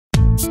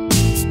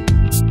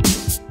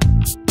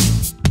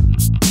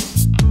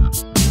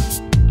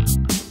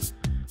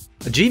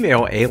A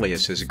Gmail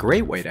alias is a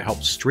great way to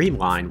help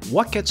streamline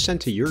what gets sent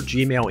to your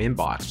Gmail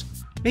inbox,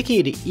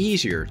 making it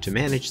easier to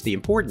manage the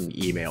important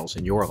emails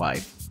in your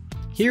life.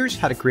 Here's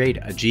how to create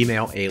a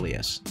Gmail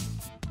alias.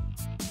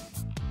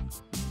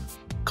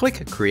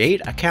 Click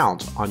Create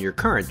Account on your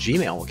current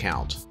Gmail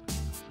account.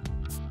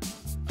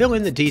 Fill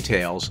in the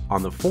details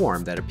on the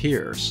form that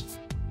appears.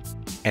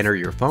 Enter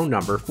your phone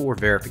number for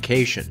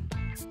verification.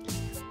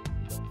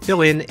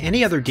 Fill in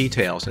any other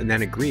details and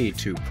then agree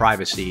to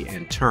privacy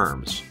and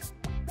terms.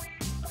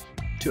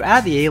 To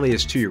add the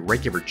alias to your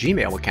regular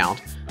Gmail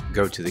account,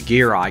 go to the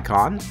gear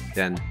icon,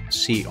 then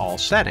See All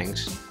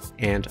Settings,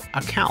 and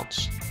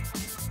Accounts.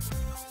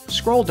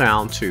 Scroll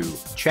down to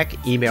Check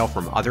Email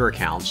from Other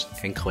Accounts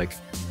and click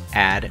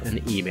Add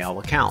an Email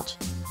Account.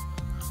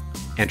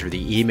 Enter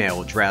the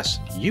email address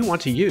you want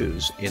to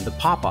use in the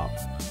pop-up.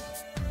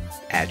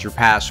 Add your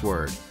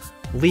password.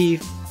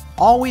 Leave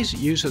Always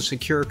Use a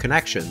Secure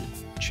Connection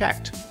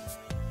checked.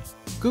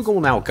 Google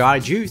will now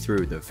guide you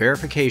through the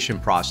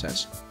verification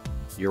process.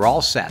 You're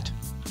all set.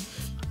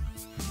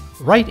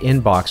 Right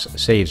Inbox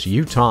saves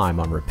you time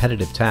on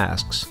repetitive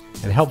tasks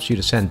and helps you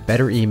to send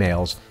better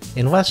emails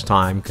in less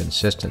time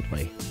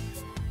consistently.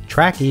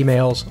 Track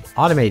emails,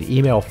 automate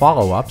email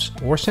follow-ups,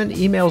 or send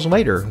emails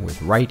later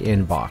with Right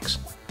Inbox.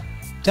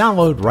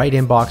 Download Right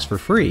Inbox for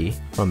free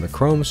from the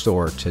Chrome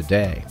store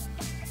today.